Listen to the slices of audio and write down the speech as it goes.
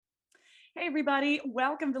Hey, everybody.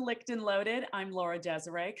 Welcome to Licked and Loaded. I'm Laura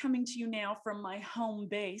Desiree, coming to you now from my home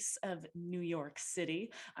base of New York City.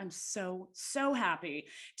 I'm so happy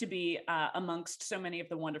to be amongst so many of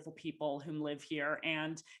the wonderful people who live here.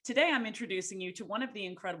 And today I'm introducing you to one of the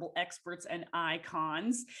incredible experts and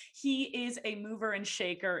icons. He is a mover and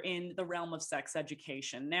shaker in the realm of sex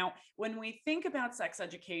education. Now, when we think about sex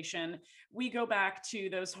education, we go back to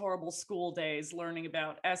those horrible school days learning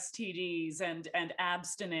about STDs and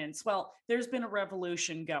abstinence. Well, there's been a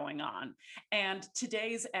revolution going on. And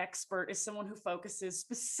today's expert is someone who focuses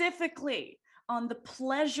specifically on the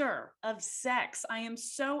pleasure of sex. I am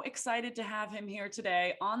so excited to have him here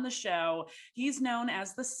today on the show. He's known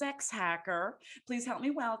as the sex hacker. Please help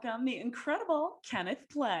me welcome the incredible Kenneth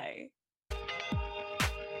Play.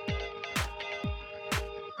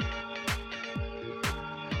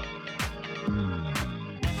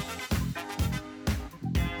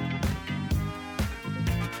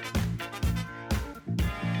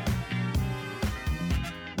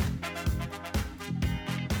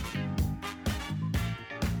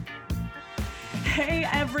 Hey,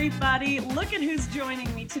 everybody. Look at who's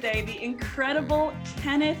joining me today, the incredible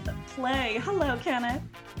Kenneth Play. Hello, Kenneth.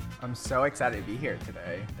 I'm so excited to be here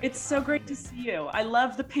today. Thank It's you for so great having to me. see you. I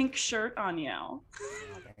love the pink shirt on you. Oh,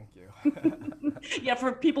 thank you. Yeah,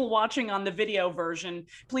 for people watching on the video version,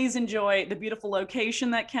 please enjoy the beautiful location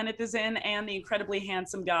that Kenneth is in and the incredibly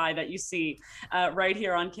handsome guy that you see right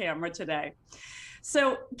here on camera today.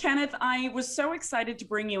 So, Kenneth, I was so excited to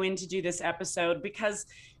bring you in to do this episode because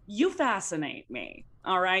you fascinate me.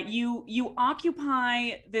 All right. You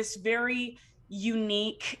occupy this very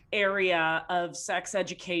unique area of sex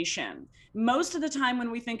education. Most of the time when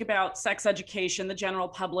we think about sex education, the general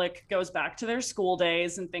public goes back to their school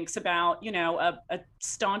days and thinks about, a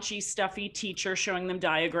staunchy, stuffy teacher showing them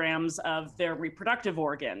diagrams of their reproductive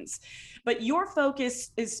organs. But your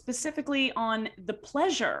focus is specifically on the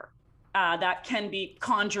pleasure that can be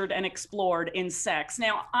conjured and explored in sex.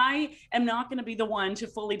 Now, I am not going to be the one to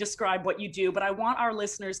fully describe what you do, but I want our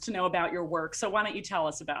listeners to know about your work. So why don't you tell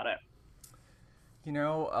us about it?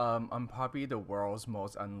 I'm probably the world's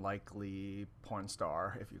most unlikely porn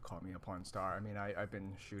star, if you call me a porn star. I mean, I've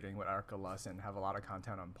been shooting with Erica Lust and have a lot of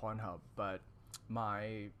content on Pornhub, but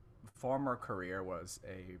my former career was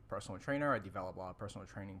a personal trainer. I developed a lot of personal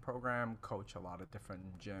training program, coach a lot of different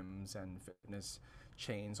gyms and fitness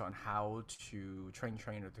chains on how to train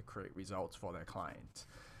trainers to create results for their clients.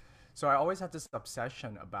 So I always had this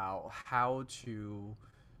obsession about how to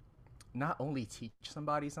not only teach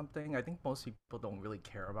somebody something. I think most people don't really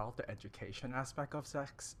care about the education aspect of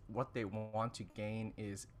sex. What they want to gain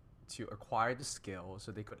is to acquire the skill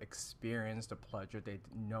so they could experience the pleasure they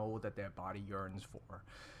know that their body yearns for.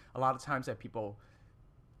 A lot of times that people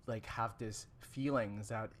like have this feelings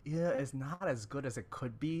that yeah, it's not as good as it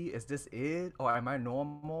could be. Is this it, or am I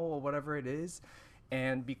normal, or whatever it is?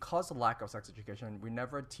 And because of lack of sex education, we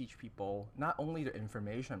never teach people not only the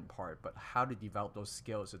information part, but how to develop those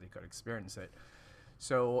skills so they could experience it.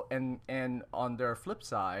 So and on the flip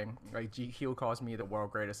side, like GQ calls me the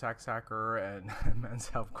world greatest sex hacker, and Men's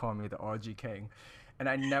Health call me the RG king. And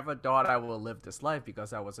I never thought I would live this life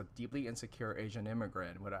because I was a deeply insecure Asian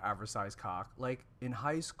immigrant with an average size cock. Like in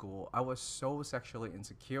high school, I was so sexually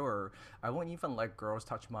insecure. I wouldn't even let girls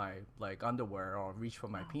touch my like underwear or reach for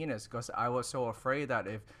my penis because I was so afraid that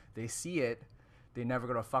if they see it, they never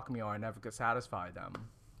gonna fuck me or I never could satisfy them.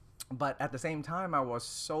 But at the same time, I was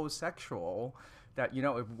so sexual that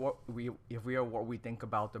if we are what we think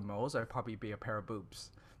about the most, I'd probably be a pair of boobs.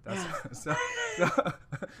 That's Yeah. so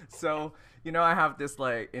so so I have this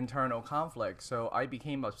like internal conflict. So I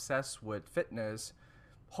became obsessed with fitness,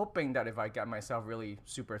 hoping that if I get myself really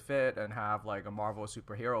super fit and have like a Marvel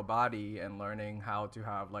superhero body and learning how to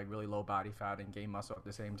have like really low body fat and gain muscle at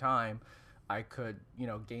the same time, I could,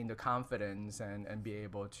 gain the confidence and be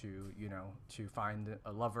able to, to find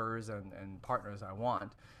lovers and partners I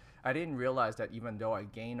want. I didn't realize that even though I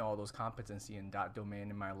gained all those competency in that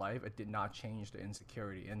domain in my life, it did not change the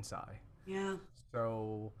insecurity inside. Yeah.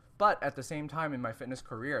 So, but at the same time, in my fitness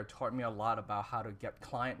career, it taught me a lot about how to get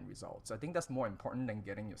client results. I think that's more important than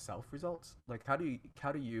getting yourself results. Like, how do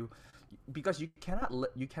you, because you cannot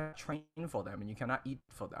train for them, and you cannot eat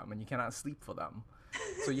for them, and you cannot sleep for them.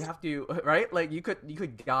 So you have to, right? Like you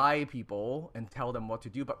could guide people and tell them what to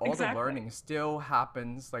do, but all the Exactly. learning still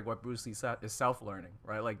happens. Like what Bruce Lee said is self learning,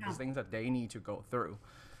 right? Like Yeah. these things that they need to go through.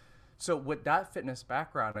 So with that fitness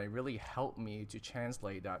background, it really helped me to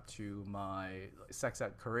translate that to my sex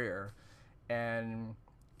ed career. And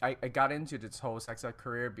I got into this whole sex ed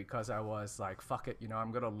career because I was like, fuck it,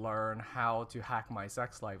 I'm gonna learn how to hack my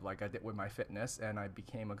sex life like I did with my fitness, and I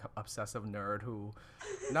became a obsessive nerd who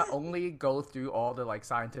not only go through all the like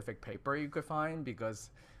scientific paper you could find, because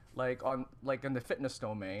like in the fitness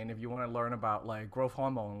domain, if you want to learn about like growth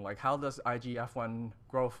hormone, like how does IGF-1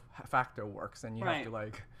 growth factor works, and you have Right. to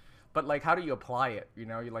like, but like how do you apply it? You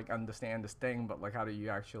like understand this thing, but like how do you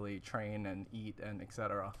actually train and eat and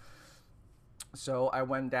etc. So I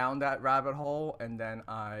went down that rabbit hole, and then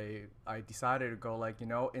I decided to go like,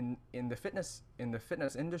 in the fitness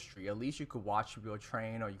industry, at least you could watch people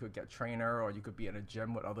train, or you could get trainer, or you could be in a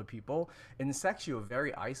gym with other people. In sex, you're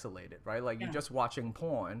very isolated, right? Like you're Yeah. just watching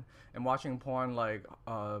porn, and watching porn, like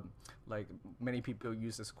many people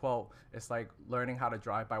use this quote, it's like learning how to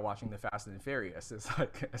drive by watching the Fast and Furious. It's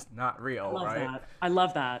like it's not I real, love right? that. I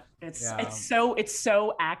love that. It's Yeah. it's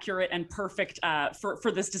so accurate and perfect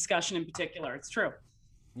for this discussion in particular. It's true.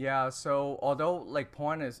 Yeah, so although like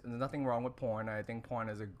porn is there's nothing wrong with porn, I think porn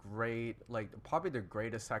is a great, like probably the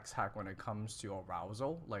greatest sex hack when it comes to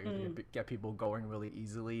arousal. Like if you Mm. get people going really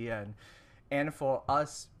easily, and for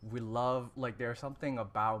us, we love, like there's something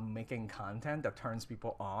about making content that turns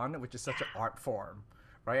people on, which is such an art form,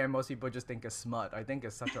 right? And most people just think it's smut. I think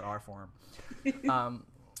it's such an art form. Um,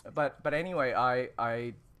 but anyway,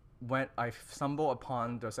 I stumbled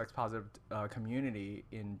upon the sex positive community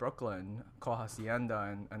in Brooklyn called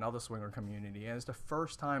Hacienda, and other swinger community, and it's the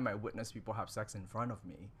first time I witnessed people have sex in front of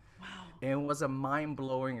me. Wow. And it was a mind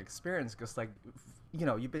blowing experience because like,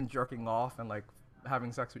 you've been jerking off and like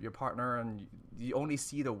having sex with your partner, and you only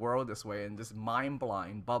see the world this way in this mind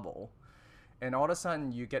blind bubble, and all of a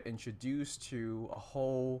sudden you get introduced to a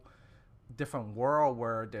whole different world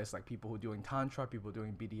where there's like people who doing tantra, people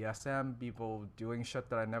doing BDSM, people doing shit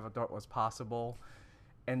that I never thought was possible.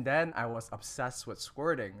 And then I was obsessed with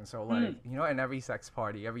squirting. So like, Mm. in every sex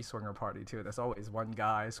party, every swinger party too, there's always one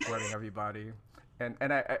guy squirting everybody. And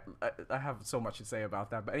I have so much to say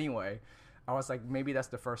about that. But anyway, I was like, maybe that's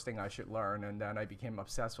the first thing I should learn. And then I became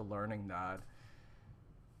obsessed with learning that.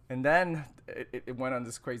 And then it went on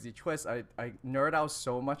this crazy twist. I nerd out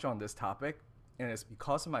so much on this topic, and it's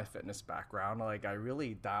because of my fitness background. Like I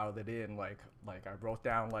really dialed it in. Like I wrote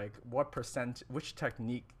down like which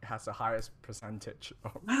technique has the highest percentage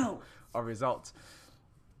Wow. of results.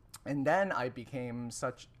 And then I became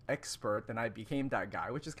such expert, and I became that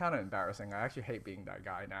guy, which is kind of embarrassing. I actually hate being that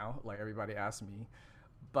guy now. Like everybody asks me,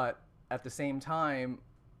 but at the same time,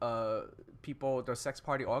 uh, the sex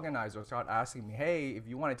party organizers start asking me, "Hey, if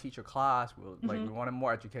you want to teach a class, we Hmm. wanted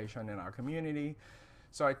more education in our community."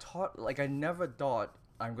 So I taught, like I never thought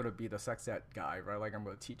I'm gonna be the sex ed guy, right? Like I'm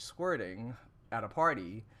gonna teach squirting at a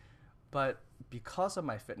party, but because of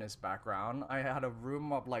my fitness background, I had a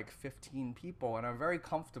room of like 15 people, and I'm very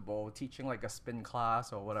comfortable teaching like a spin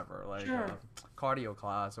class or whatever, like Sure. a cardio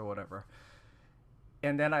class or whatever.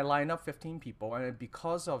 And then I line up 15 people, and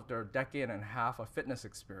because of their decade and a half of fitness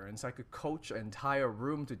experience, I could coach an entire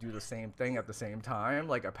room to do the same thing at the same time,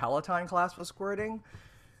 like a Peloton class for squirting,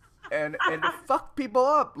 and it fucked people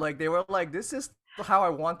up. Like they were like, "This is how I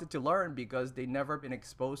wanted to learn," because they never been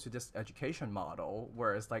exposed to this education model,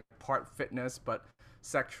 where it's like part fitness but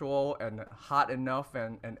sexual and hot enough,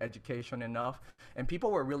 and education enough. And people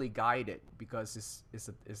were really guided because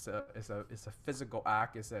it's a physical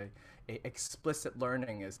act, a explicit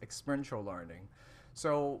learning, is experiential learning.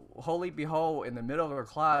 So, holy behold, in the middle of a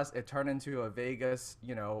class, it turned into a Vegas,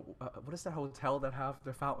 what is that hotel that have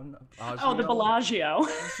the fountain? Oh, the Agio? Bellagio.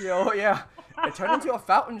 Show, yeah. It turned into a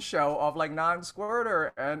fountain show of like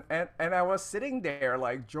non-squirter, and I was sitting there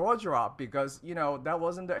like jaw drop, because that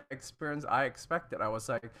wasn't the experience I expected. I was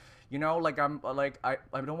like, like I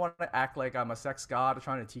don't want to act like I'm a sex god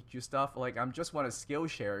trying to teach you stuff. Like I'm just want to skill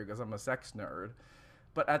share because I'm a sex nerd.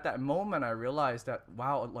 But at that moment, I realized that,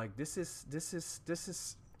 wow, like this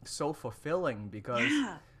is so fulfilling, because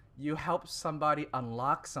Yeah. you help somebody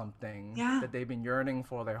unlock something Yeah. that they've been yearning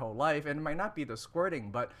for their whole life. And it might not be the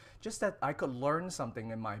squirting, but just that I could learn something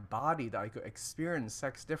in my body, that I could experience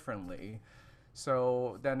sex differently.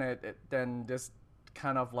 So then then this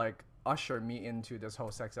kind of like ushered me into this whole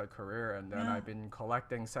sex ed career. And then Yeah. I've been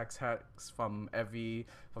collecting sex hacks from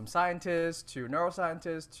scientists to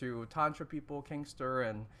neuroscientists to tantra people, kinkster,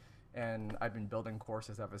 and I've been building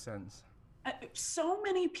courses ever since. So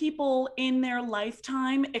many people in their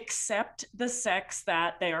lifetime accept the sex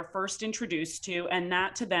that they are first introduced to, and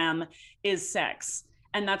that to them is sex.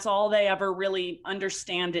 And that's all they ever really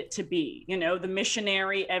understand it to be. The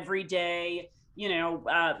missionary, everyday,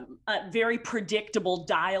 very predictable,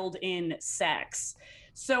 dialed in sex.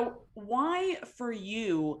 So, why for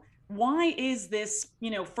you why is this,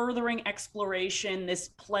 furthering exploration, this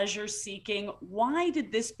pleasure seeking? Why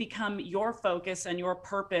did this become your focus and your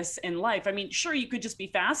purpose in life? I mean, sure, you could just be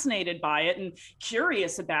fascinated by it and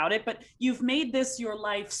curious about it, but you've made this your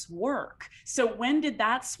life's work. So when did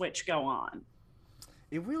that switch go on?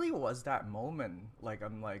 It really was that moment. Like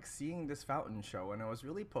I'm like seeing this fountain show, and it was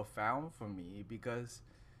really profound for me because,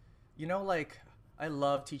 like I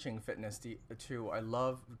love teaching fitness too. I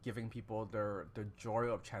love giving people the joy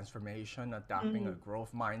of transformation, adapting a Mm,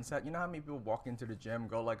 growth mindset. You know how many people walk into the gym,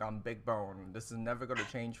 go like I'm big bone. This is never gonna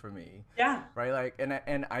change for me, yeah. right? Like,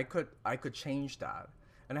 and I could change that,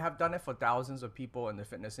 and I have done it for thousands of people in the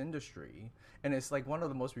fitness industry, and it's like one of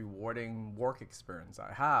the most rewarding work experience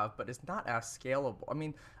I have. But it's not as scalable. I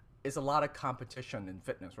mean, it's a lot of competition in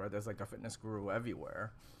fitness, right? There's like a fitness guru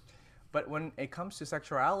everywhere, but when it comes to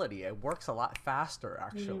sexuality, it works a lot faster Mm,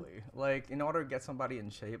 actually. Like in order to get somebody in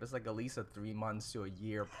shape, it's like at least a 3 months to a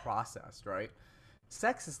year process, right?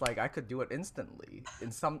 Sex is like I could do it instantly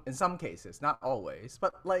in some cases, not always,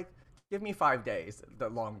 but like give me 5 days, the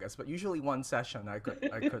longest. But usually one session, I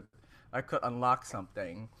could unlock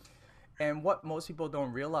something. And what most people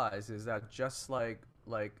don't realize is that just like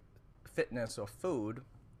fitness or food,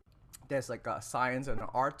 there's like a science and an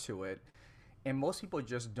art to it, and most people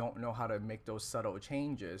just don't know how to make those subtle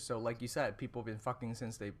changes. So like you said, people have been fucking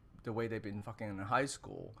since the way they've been fucking in high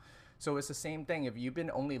school. So it's the same thing. If you've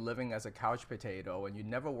been only living as a couch potato and you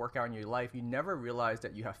never work out in your life, you never realize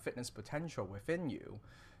that you have fitness potential within you.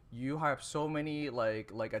 You have so many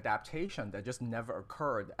like adaptation that just never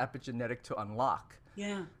occurred, epigenetic to unlock.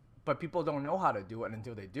 yeah. But people don't know how to do it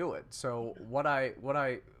until they do it. So I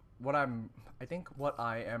think what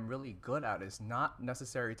I am really good at is not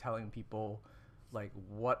necessarily telling people like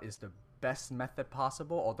what is the best method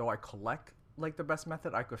possible, although I collect like the best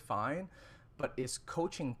method I could find, but it's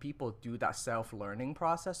coaching people through that self-learning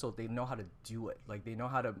process so they know how to do it. Like they know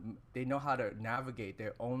how to navigate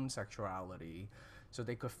their own sexuality, so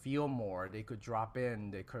they could feel more, they could drop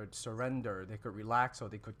in, they could surrender, they could relax, or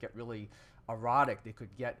they could get really erotic, they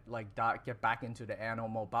could get like get back into the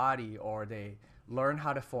animal body, or they learn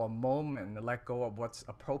how to for a moment let go of what's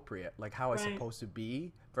appropriate, like how it's Right. supposed to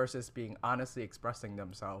be versus being honestly expressing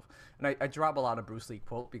themselves. And I drop a lot of Bruce Lee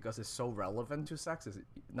quote because it's so relevant to sex. It's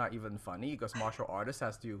not even funny because martial artists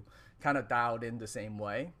has to kind of dial it in the same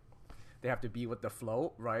way. They have to be with the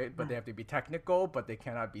flow, right? But they have to be technical, but they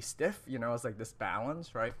cannot be stiff. It's like this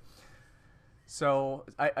balance, right? So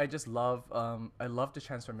I just love I love the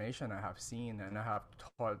transformation I have seen, and I have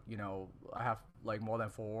taught, I have like more than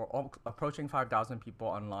approaching 5,000 people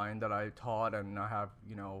online that I taught, and I have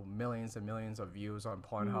millions and millions of views on Mm.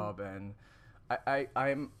 Pornhub. And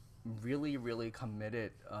I'm really really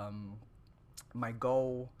committed. My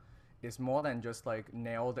goal is more than just like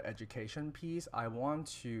nail the education piece. I want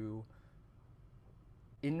to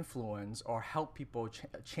influence or help people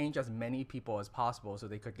change as many people as possible so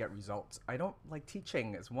they could get results. I don't like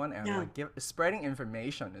teaching is one end, Yeah. like spreading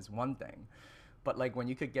information is one thing, but like when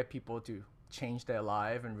you could get people to change their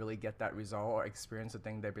life and really get that result or experience the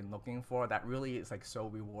thing they've been looking for, that really is like so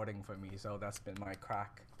rewarding for me. So that's been my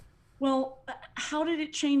crack. Well, how did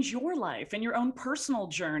it change your life and your own personal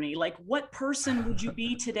journey? Like, what person would you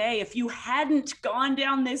be today if you hadn't gone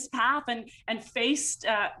down this path and faced,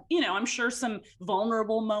 I'm sure some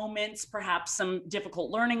vulnerable moments, perhaps some difficult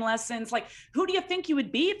learning lessons. Like, who do you think you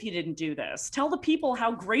would be if you didn't do this? Tell the people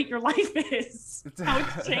how great your life is, how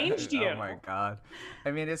it's changed Oh you. my god. I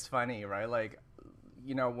mean, it's funny, right? Like,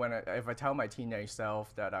 if I tell my teenage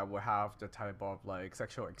self that I would have the type of like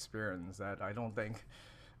sexual experience that I don't think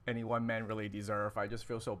any one man really deserve, I just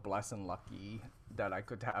feel so blessed and lucky that I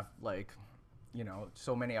could have like,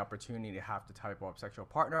 so many opportunity to have the type of sexual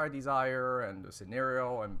partner I desire, and the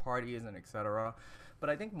scenario and parties and etc. But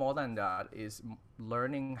I think more than that is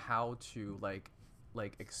learning how to like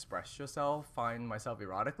express yourself, find myself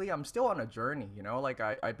erotically. I'm still on a journey, like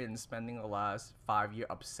I've been spending the last 5 year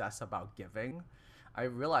obsessed about giving. I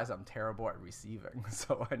realize I'm terrible at receiving,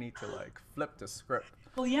 so I need to like flip the script.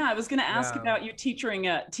 Well, yeah, I was going to ask Yeah, about you teaching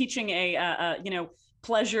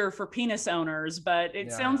pleasure for penis owners, but it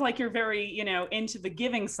yeah, sounds like you're very, into the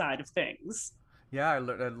giving side of things. yeah.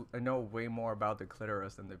 I know way more about the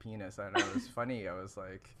clitoris than the penis. And it was funny. I was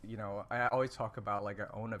like, I always talk about like I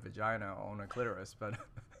own a vagina, I own a clitoris, but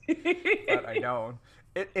but I don't.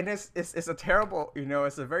 It's a terrible,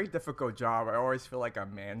 it's a very difficult job. I always feel like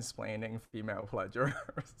I'm mansplaining female pleasure.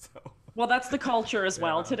 So Well, that's the culture as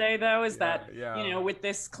well Yeah, today, though, is yeah, that, yeah. with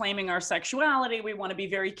this claiming our sexuality, we want to be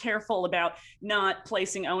very careful about not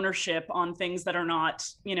placing ownership on things that are not,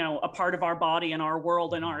 a part of our body and our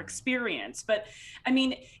world and our Mhm. experience. But I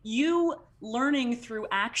mean, you learning through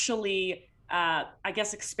actually I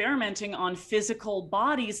guess, experimenting on physical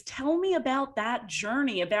bodies. Tell me about that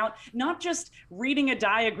journey, about not just reading a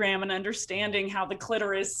diagram and understanding how the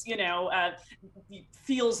clitoris,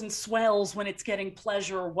 feels and swells when it's getting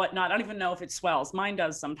pleasure or whatnot. I don't even know if it swells. Mine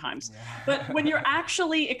does sometimes. But when you're Yeah.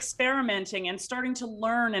 actually experimenting and starting to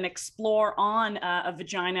learn and explore on a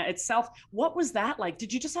vagina itself, what was that like?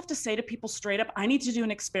 Did you just have to say to people straight up, I need to do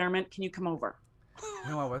an experiment. Can you come over?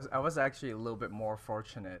 No, I was actually a little bit more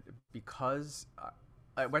fortunate because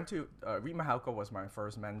I went to Reed Mahalko was my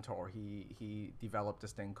first mentor. He developed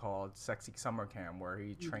this thing called Sexy Summer Camp where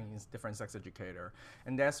he trains different sex educator,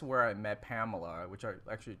 and that's where I met Pamela, which I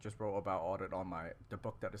actually just wrote about audit on the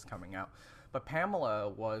book that is coming out. But Pamela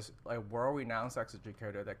was a world-renowned sex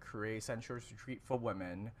educator that creates Sensuous Retreat for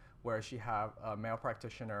women, where she have a male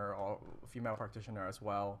practitioner or female practitioner as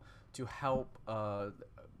well to help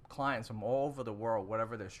clients from all over the world,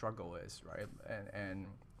 whatever their struggle is, right? And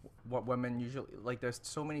what women usually like, there's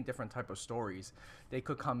so many different type of stories. They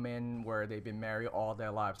could come in where they've been married all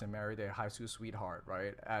their lives. They married their high school sweetheart,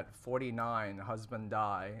 right? At 49, husband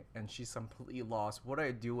die, and she's completely lost. What do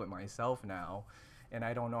I do with myself now? And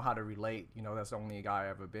I don't know how to relate. That's the only guy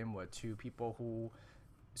I've ever been with. To people who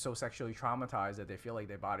so sexually traumatized that they feel like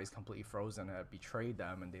their body's completely frozen and have betrayed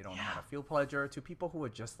them and they don't know how Yeah. to feel pleasure, to people who are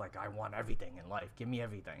just like, I want everything in life, give me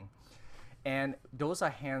everything. And those are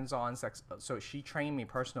hands-on sex. So she trained me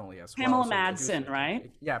personally as well. Pamela So to do, Madsen, right?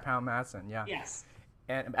 yeah, Pam Madsen, yeah, Yes.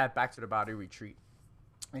 and at Back to the Body retreat.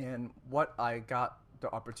 And what I got the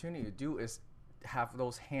opportunity to do is have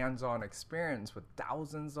those hands-on experience with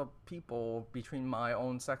thousands of people, between my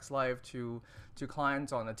own sex life to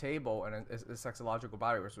clients on the table and a sexological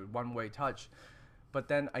body, which was one-way touch. But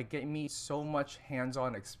then I get me so much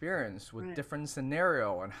hands-on experience with Right. different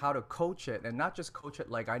scenario and how to coach it, and not just coach it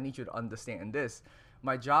like I need you to understand this.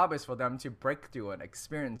 My job is for them to break through and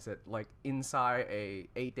experience it like inside a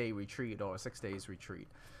 8-day retreat or a 6 days retreat.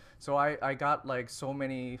 So I got like so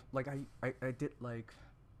many, like I did like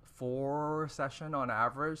 4 session on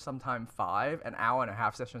average, sometimes 5, an hour and a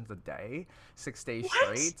half sessions a day, 6 days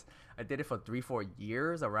What? straight. I did it for 3 4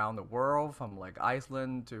 years around the world, from like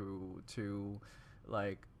Iceland to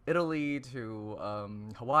like Italy to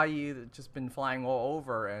Hawaii. Just been flying all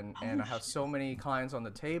over, and Holy I have shit. so many clients on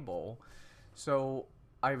the table. So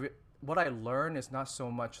I what I learn is not so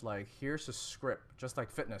much like, here's a script, just like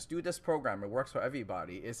fitness, do this program, it works for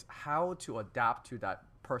everybody. Is how to adapt to that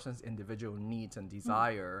person's individual needs and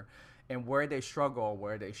desire, and where they struggle,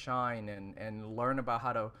 where they shine, and learn about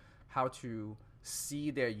how to see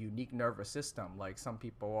their unique nervous system. Like some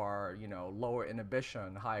people are, lower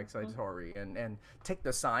inhibition, high Mhm. excitatory, and take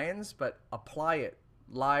the science but apply it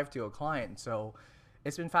live to a client. So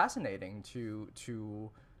it's been fascinating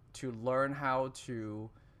to learn how to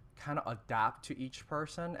kind of adapt to each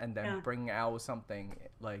person, and then Yeah. bring out something,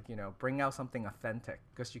 like, bring out something authentic,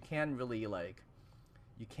 because you can't really, like,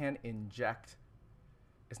 you can't inject.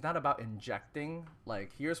 It's not about injecting,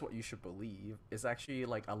 like, here's what you should believe. It's actually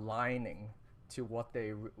like aligning to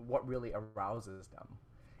what really arouses them,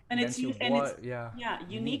 And and then it's to and it's what, yeah, yeah,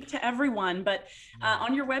 unique unique. to everyone. But Yeah.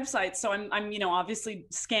 on your website, so I'm obviously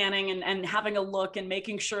scanning and having a look and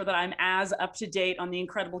making sure that I'm as up to date on the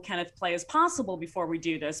Incredible Kenneth play as possible before we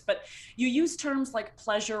do this. But you use terms like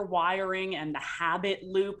pleasure wiring and the habit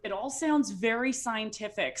loop. It all sounds very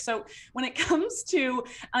scientific. So when it comes to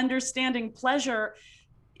understanding pleasure,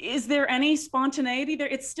 is there any spontaneity there?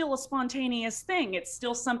 It's still a spontaneous thing. It's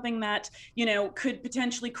still something that, could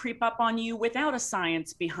potentially creep up on you without a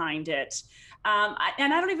science behind it. And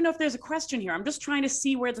I don't even know if there's a question here. I'm just trying to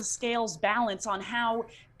see where the scales balance on how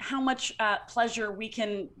much pleasure we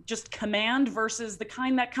can just command versus the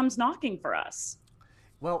kind that comes knocking for us.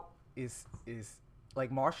 Well, is like,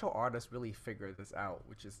 martial artists really figure this out,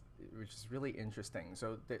 which is really interesting.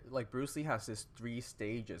 So like Bruce Lee has this 3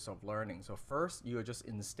 stages of learning. So first, you're just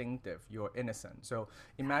instinctive, you're innocent. So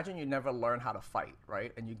imagine you never learn how to fight,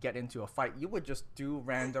 right? And you get into a fight, you would just do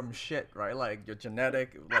random shit, right? Like your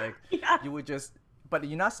genetic, like, Yeah. you would just, but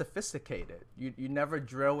you're not sophisticated. You never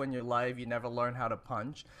drill in your life. You never learn how to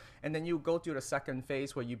punch, and then you go through the second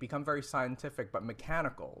phase where you become very scientific but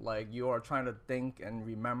mechanical. Like, you are trying to think and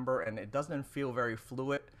remember, and it doesn't feel very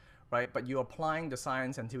fluid, right? But you're applying the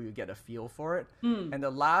science until you get a feel for it. Mm. And the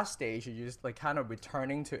last stage, you're just like kind of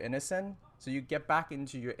returning to innocent. So you get back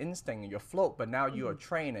into your instinct and your float, but now you are Mm.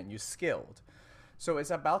 trained and you're skilled. So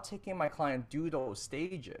it's about taking my client through those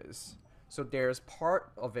stages. So there's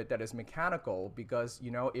part of it that is mechanical because,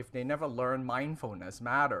 if they never learn mindfulness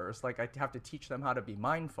matters, like I have to teach them how to be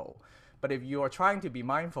mindful. But if you are trying to be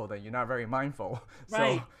mindful, then you're not very mindful. So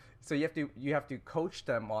Right. so you have to coach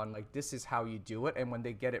them on like this is how you do it, and when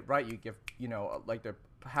they get it right, you give like the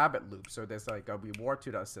habit loop. So there's like a reward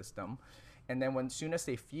to that system, and then when soon as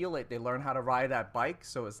they feel it, they learn how to ride that bike.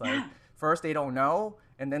 So it's like Yeah. first they don't know,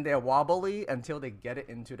 and then they're wobbly until they get it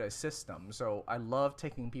into their system. So I love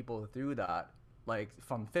taking people through that. Like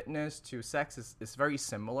from fitness to sex is very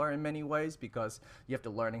similar in many ways because you have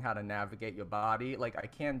to learning how to navigate your body. Like I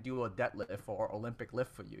can't do a deadlift or Olympic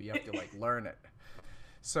lift for you. You have to like learn it.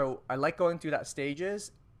 So I like going through that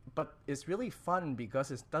stages, but it's really fun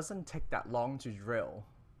because it doesn't take that long to drill,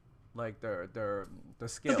 like the So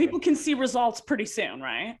skill. people can see results pretty soon,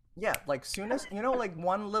 right? Yeah, like soon as like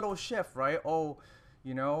one little shift, right? Oh,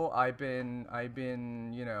 I've been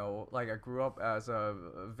like I grew up as a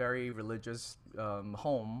very religious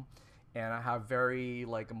home, and I have very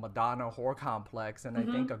like a Madonna whore complex, and I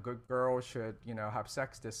think Hmm. a good girl should have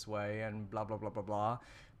sex this way and blah blah blah blah blah.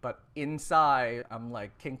 But inside, I'm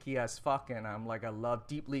like kinky as fuck, and I'm like I love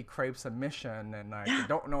deeply crave submission, and I Yeah.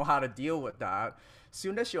 don't know how to deal with that.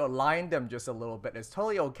 Soon as you align them just a little bit, it's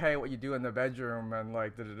totally okay what you do in the bedroom and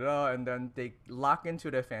like da da da, and then they lock into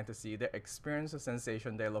their fantasy. They experience the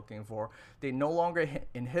sensation they're looking for. They no longer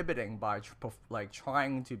inhibiting by like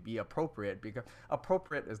trying to be appropriate because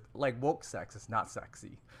appropriate is like woke sex is not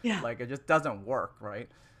sexy. Yeah. Like it just doesn't work, right?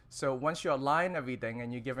 So once you align everything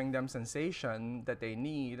and you're giving them sensation that they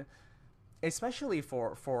need, especially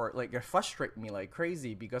for like it frustrates me like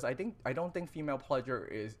crazy because I don't think female pleasure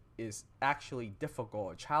is actually difficult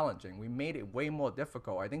or challenging. We made it way more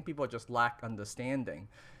difficult. I think people just lack understanding.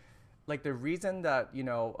 Like the reason that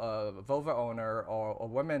a vulva owner or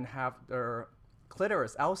women have their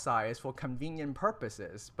clitoris outside is for convenient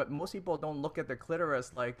purposes, but most people don't look at the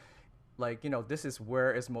clitoris like this is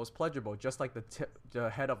where it's most pleasurable, just like the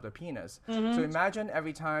head of the penis. So Hmm. imagine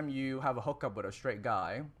every time you have a hookup with a straight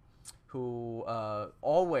guy who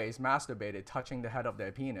always masturbated touching the head of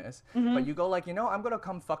their penis, but Hmm. you go like, I'm gonna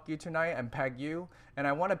come fuck you tonight and peg you, and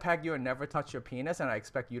I want to peg you and never touch your penis, and I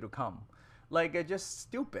expect you to come. Like it's just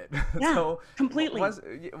stupid. Yeah. So Completely.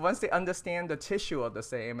 once they understand the tissue are the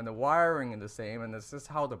same and the wiring is the same, and this is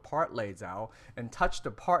how the part lays out, and touch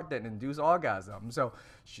the part that induce orgasm. So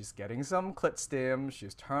she's getting some clit stim,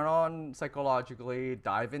 she's turned on psychologically,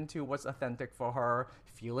 dive into what's authentic for her,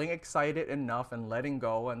 feeling excited enough and letting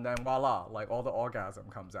go, and then voila, like all the orgasm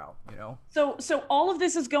comes out. So all of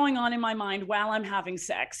this is going on in my mind while I'm having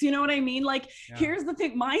sex. You know what I mean? Like, Yeah. here's the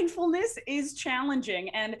thing, mindfulness is challenging,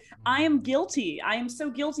 and I am Mm. guilty. I am so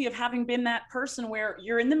guilty of having been that person where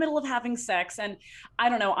you're in the middle of having sex, and I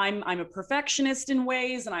don't know, I'm a perfectionist in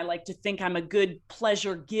ways, and I like to think I'm a good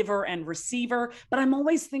pleasure giver and receiver, but I'm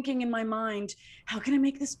always thinking in my mind, how can I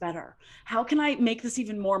make this better? How can I make this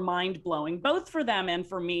even more mind-blowing, both for them and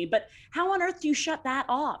for me? But how on earth do you shut that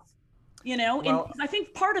off? Well, Because I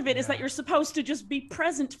think part of it is that yeah. you're supposed to just be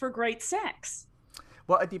present for great sex.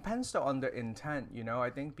 Well, it depends on the intent. I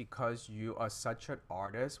think because you are such an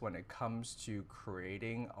artist when it comes to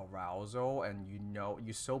creating arousal, and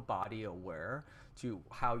you're so body aware to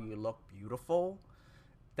how you look beautiful,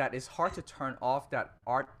 that it's hard to turn off that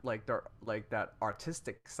art, like that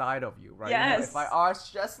artistic side of you, right? If I Yes.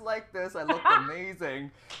 arch just like this, I look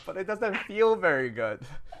amazing, but it doesn't feel very good,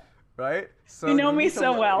 right? You So know you me need to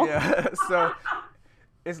so well. yeah. So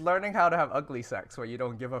it's learning how to have ugly sex where you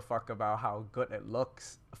don't give a fuck about how good it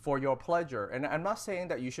looks for your pleasure. And I'm not saying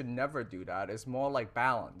that you should never do that. It's more like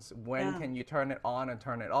balance. When Yeah. can you turn it on and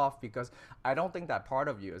turn it off? Because I don't think that part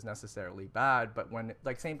of you is necessarily bad. But when,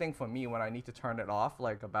 like, same thing for me, when I need to turn it off,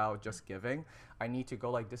 like about just giving, I need to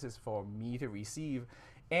go, like, this is for me to receive.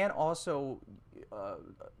 And also, uh,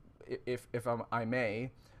 I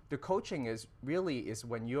may, the coaching is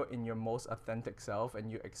when you're in your most authentic self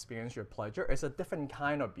and you experience your pleasure. It's a different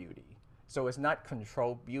kind of beauty. So it's not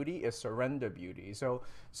control beauty, it's surrender beauty. So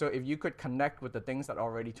if you could connect with the things that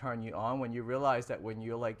already turn you on, when you realize that when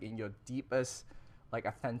you're like in your deepest like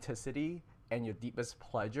authenticity and your deepest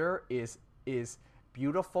pleasure is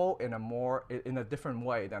beautiful in a different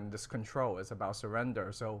way than this control is about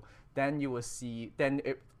surrender. So then you will see, then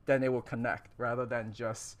it will connect rather than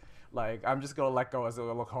just Like I'm just gonna let go as it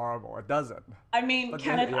will look horrible. It doesn't. I mean, But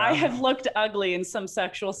Kenneth, then, I yeah. have looked ugly in some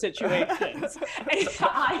sexual situations.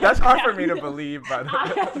 I That's have hard for me to definitely, believe, but I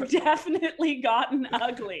have definitely gotten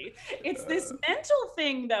ugly. It's this mental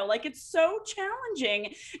thing though. Like it's so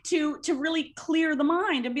challenging to really clear the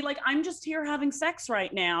mind and be like, I'm just here having sex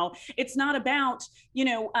right now. It's not about,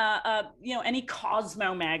 any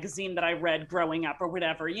Cosmo magazine that I read growing up or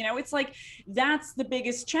whatever. It's like that's the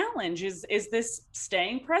biggest challenge is this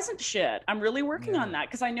staying present shit. I'm really working yeah. on that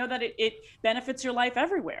because I know that it benefits your life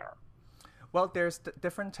everywhere. Well, there's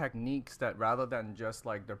different techniques that rather than just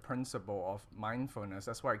like the principle of mindfulness,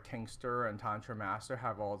 that's why Kingster and Tantra Master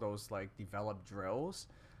have all those like developed drills.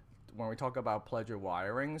 When we talk about pleasure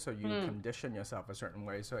wiring, so you condition yourself a certain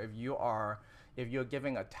way. So if you're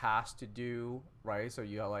giving a task to do, right? So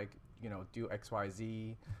you're like, do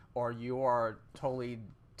XYZ, or you are totally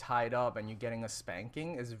tied up and you're getting a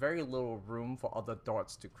spanking, is very little room for other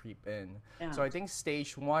thoughts to creep in. Yeah. So I think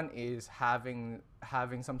stage one is having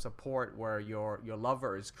some support where your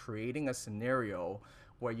lover is creating a scenario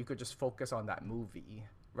where you could just focus on that movie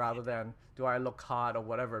rather than do I look hot or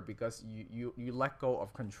whatever, because you let go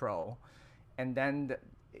of control. And then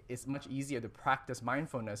it's much easier to practice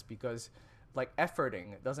mindfulness because like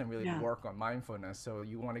efforting doesn't really work on mindfulness. So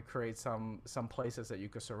you want to create some places that you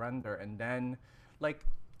could surrender, and then like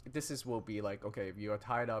will be like, okay, if you're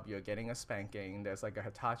tied up, you're getting a spanking, there's like a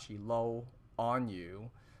Hitachi low on you,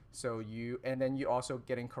 and then you also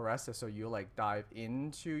getting caresses, so you like dive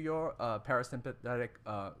into your parasympathetic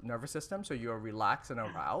nervous system, so you're relaxed and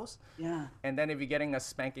aroused. Yeah. And then if you're getting a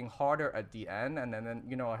spanking harder at the end, and then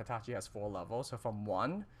Hitachi has 4 levels, so from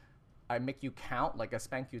 1, I make you count, like I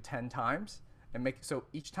spank you 10 times, and so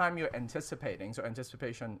each time you're anticipating, so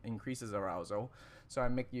anticipation increases arousal. So I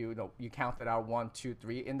make you count it out 1, 2,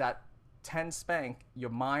 3. In that 10 spank, your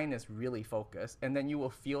mind is really focused, and then you will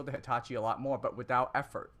feel the Hitachi a lot more, but without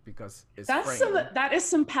effort because it's that is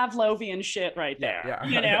some Pavlovian shit right there.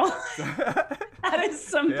 Yeah. That is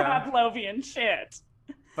some Pavlovian shit.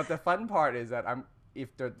 But the fun part is that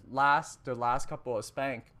if the last couple of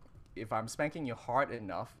spank, if I'm spanking you hard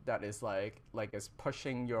enough, that is like it's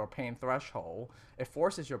pushing your pain threshold, it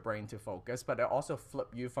forces your brain to focus, but it also flip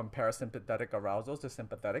you from parasympathetic arousal to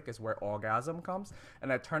sympathetic, is where orgasm comes.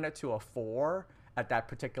 And I turn it to a 4 at that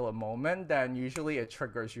particular moment, then usually it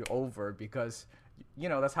triggers you over, because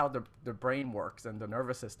that's how the brain works and the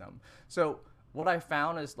nervous system. So what I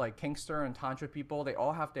found is like Kingster and Tantra people, they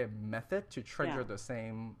all have their method to trigger the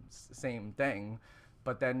same thing.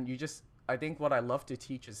 But then I think what I love to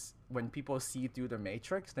teach is when people see through the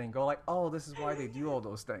matrix, they go like, oh, this is why they do all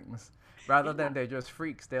those things. Rather than they're just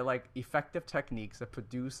freaks. They're like effective techniques that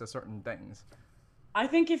produce a certain things. I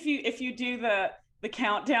think if you do the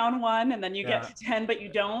countdown one and then you get to 10, but you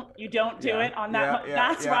don't do it on that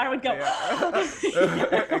that's where I would go.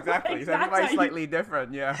 Exactly. So everybody's slightly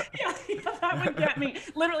different. Yeah, that would get me.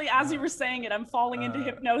 Literally, as you were saying it, I'm falling into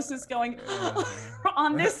hypnosis, going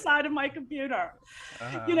on this side of my computer.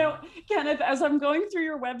 Kenneth, as I'm going through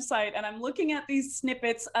your website and I'm looking at these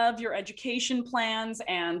snippets of your education plans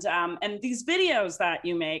and these videos that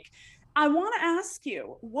you make, I want to ask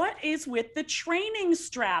you, what is with the training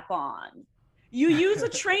strap on? You use a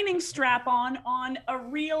training strap on a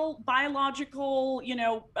real biological,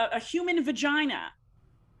 a human vagina.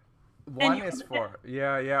 I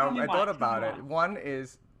thought about it. One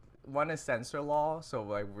is sensor law, so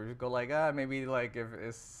like we go like maybe like if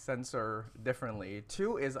it's censor differently.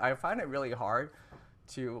 2 is I find it really hard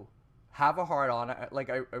to have a hard on. Like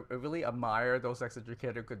I really admire those sex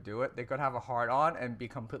educators who could do it. They could have a hard on and be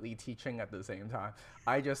completely teaching at the same time.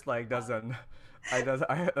 I just like doesn't.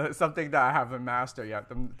 Something that I haven't mastered yet.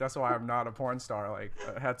 That's why I'm not a porn star. Like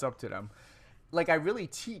heads up to them. Like I really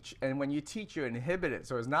teach, and when you teach, you inhibit it,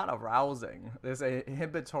 so it's not arousing. There's a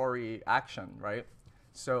inhibitory action, right?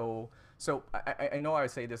 So I know I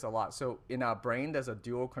say this a lot. So in our brain, there's a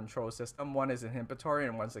dual control system. One is inhibitory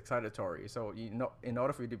and one's excitatory. So in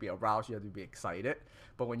order for you to be aroused, you have to be excited.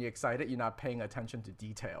 But when you're excited, you're not paying attention to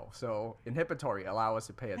detail. So inhibitory allow us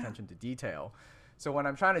to pay attention to detail. So when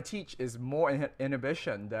I'm trying to teach is more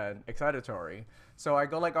inhibition than excitatory. So I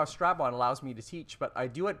go like our strap-on allows me to teach, but I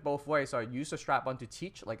do it both ways. So I use the strap-on to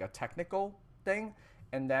teach like a technical thing,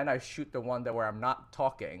 and then I shoot the one where I'm not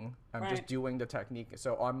talking. I'm just doing the technique.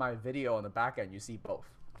 So on my video on the back end, you see both.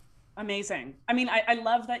 Amazing. I mean, I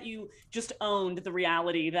love that you just owned the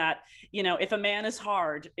reality that, if a man is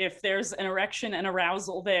hard, if there's an erection and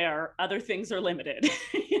arousal there, other things are limited.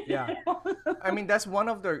 Yeah. I mean, that's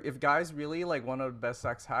if guys really like one of the best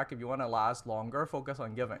sex hack, if you want to last longer, focus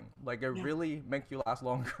on giving. Like it really make you last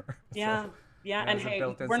longer. Yeah. So, Yeah, It and has a hey,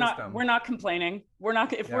 built-in we're system. not complaining. We're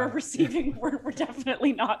not if we're Yeah. receiving, we're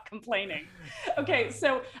definitely not complaining. Okay,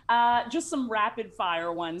 so just some rapid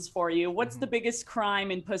fire ones for you. What's the Mhm. biggest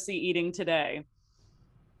crime in pussy eating today?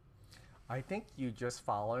 I think you just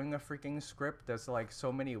following a freaking script. There's like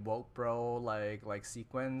so many woke bro like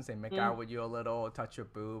sequence. They make Mm, out with you a little, touch your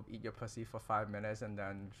boob, eat your pussy for 5 minutes, and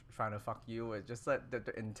then trying to fuck you. It's just that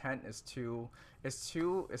the intent is too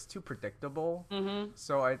predictable. mm-hmm.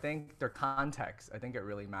 So I think their context. I think it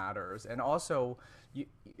really matters, and also you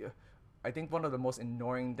I think one of the most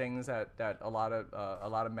annoying things that a lot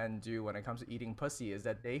of men do when it comes to eating pussy is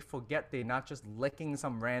that they forget they're not just licking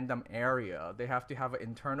some random area. They have to have an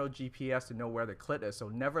internal GPS to know where the clit is. So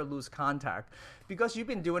never lose contact, because you've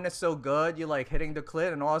been doing it so good. You're like hitting the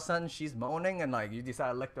clit, and all of a sudden she's moaning, and like you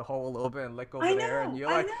decide to lick the hole a little bit and lick over there, and you're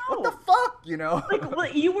I like, what the know. fuck, you know?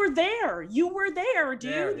 Like you were there. You were there,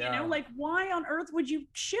 There, dude. You know, yeah, like why on earth would you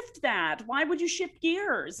shift that? Why would you shift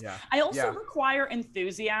gears? yeah, I also yeah, require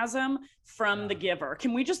enthusiasm from yeah, the giver.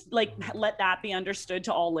 Can we just like hmm, let that be understood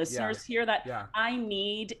to all yeah, listeners here that yeah, I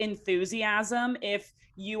need enthusiasm if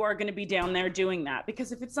you are going to be down there doing that?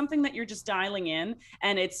 Because if it's something that you're just dialing in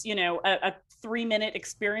and it's, you know, a 3 minute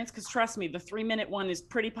experience, because trust me, the 3 minute one is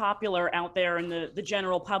pretty popular out there in the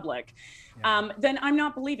general public, yeah. then I'm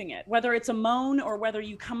not believing it. Whether it's a moan or whether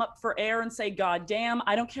you come up for air and say, God damn,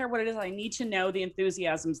 I don't care what it is. I need to know the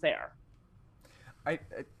enthusiasm's there.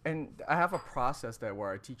 And I have a process that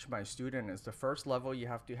where I teach my student is the first level you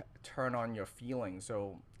have to turn on your feelings.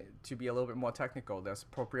 So to be a little bit more technical, there's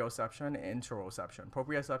proprioception and interoception.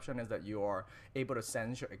 Proprioception is that you are able to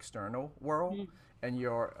sense your external world, Mm, and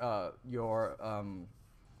your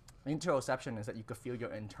interoception is that you could feel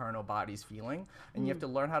your internal body's feeling, and you have mm, to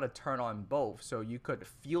learn how to turn on both so you could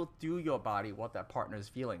feel through your body what that partner is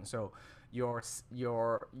feeling. So your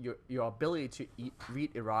ability to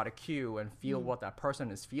read erotic cue and feel mm. what that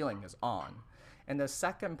person is feeling is on. And the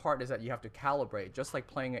second part is that you have to calibrate, just like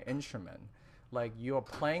playing an instrument. Like you're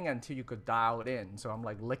playing until you could dial it in. So I'm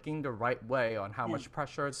like licking the right way on how Yeah. much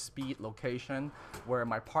pressure, speed, location, where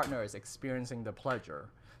my partner is experiencing the pleasure.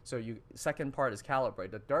 So you second part is calibrate.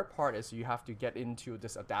 The third part is you have to get into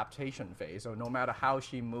this adaptation phase. So no matter how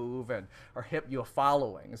she move and her hip, you're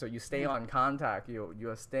following. So you stay Mm. on contact.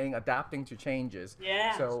 You're staying adapting to changes.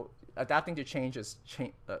 Yeah. So adapting to changes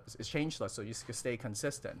is changeless. So you stay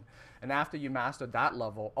consistent. And after you master that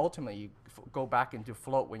level, ultimately you go back into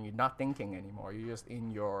float when you're not thinking anymore. You're just in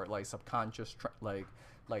your like subconscious like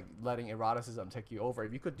letting eroticism take you over.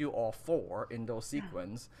 If you could do all four in those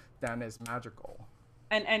sequence, then it's magical.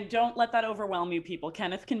 And don't let that overwhelm you, people.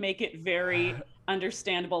 Kenneth can make it very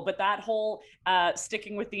understandable, but that whole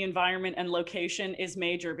sticking with the environment and location is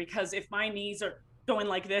major, because if my knees are going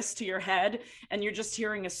like this to your head and you're just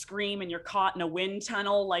hearing a scream and you're caught in a wind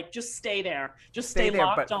tunnel, like just stay there, just Stay stay there,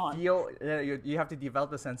 locked but on. feel you have to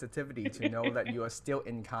develop the sensitivity to know that you are still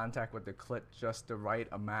in contact with the clit just the right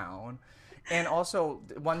amount. And also,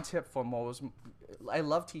 one tip for most, I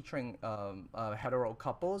love teaching hetero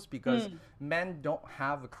couples because Mm. men don't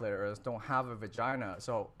have a clitoris, don't have a vagina.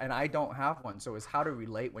 So, and I don't have one. So, it's how to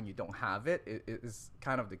relate when you don't have it. It is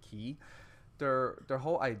kind of the key. Their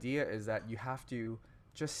whole idea is that you have to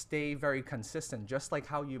just stay very consistent, just like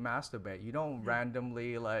how you masturbate. You don't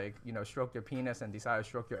randomly like stroke your penis and decide to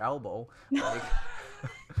stroke your elbow. Like,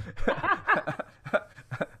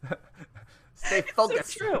 stay It's so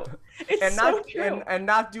focused. true. It's and so not true. and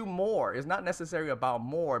not do more. It's not necessarily about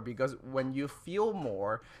more, because when you feel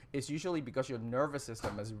more, it's usually because your nervous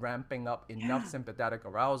system is ramping up enough Yeah. sympathetic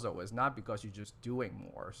arousal. It's not because you're just doing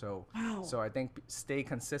more. So Wow. so I think stay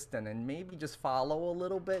consistent and maybe just follow a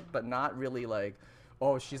little bit, but not really like,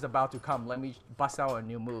 oh, she's about to come, let me bust out a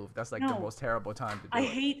new move. That's like the No. most terrible time to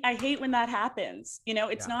do it. I hate when that happens. You know,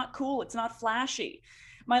 it's Yeah. not cool. It's not flashy.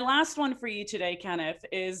 My last one for you today, Kenneth,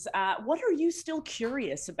 is what are you still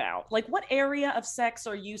curious about? Like, what area of sex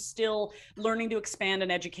are you still learning to expand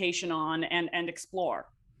an education on and explore?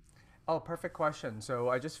 Oh, perfect question. So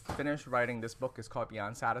I just finished writing this book. It's called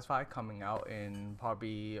Beyond Satisfied, coming out in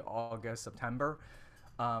probably August, September.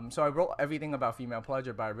 So I wrote everything about female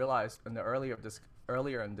pleasure, but I realized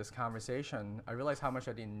earlier in this conversation, I realized how much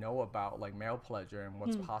I didn't know about like male pleasure and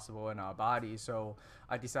what's Hmm. possible in our body. So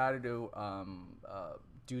I decided to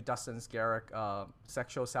do Dustin Scarrick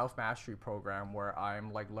sexual self mastery program, where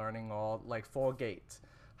I'm like learning all like four gates: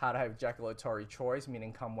 how to have ejaculatory choice,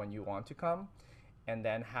 meaning come when you want to come, and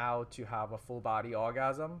then how to have a full body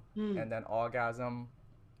orgasm, Hmm. and then orgasm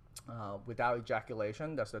without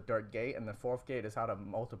ejaculation. That's the third gate, and the fourth gate is how to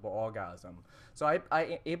multiple orgasm. So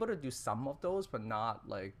I able to do some of those, but not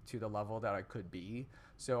like to the level that I could be.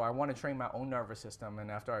 So I want to train my own nervous system,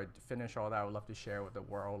 and after I finish all that, I would love to share with the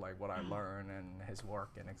world like what I learned and his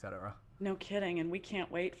work and etc. No kidding. And we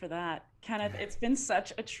can't wait for that. Kenneth, it's been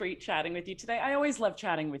such a treat chatting with you today. I always love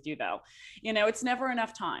chatting with you, though. You know, it's never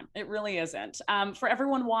enough time. It really isn't. For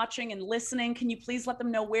everyone watching and listening, can you please let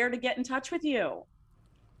them know where to get in touch with you?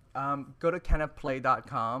 Go to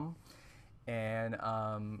kennethplay.com, and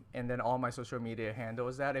then all my social media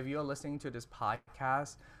handles that. If you're listening to this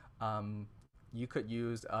podcast, you could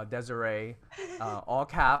use Desiree, all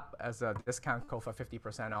cap, as a discount code for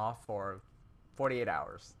 50% off for 48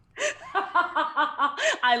 hours.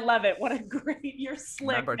 I love it. What a great, you're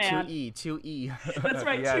slick, Remember, man. 2E. That's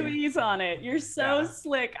right, Yeah. 2 E's on it. You're so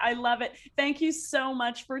slick. I love it. Thank you so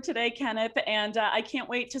much for today, Kenneth. And I can't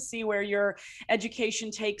wait to see where your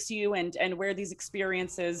education takes you and where these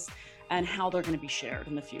experiences and how they're going to be shared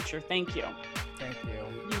in the future. Thank you. Thank you.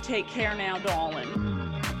 You take care now, darling.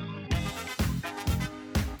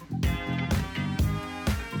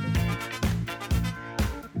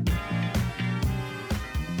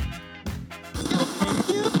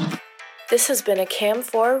 This has been a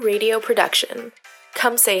Cam4 radio production.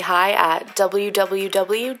 Come say hi at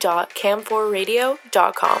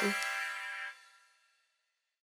www.cam4radio.com.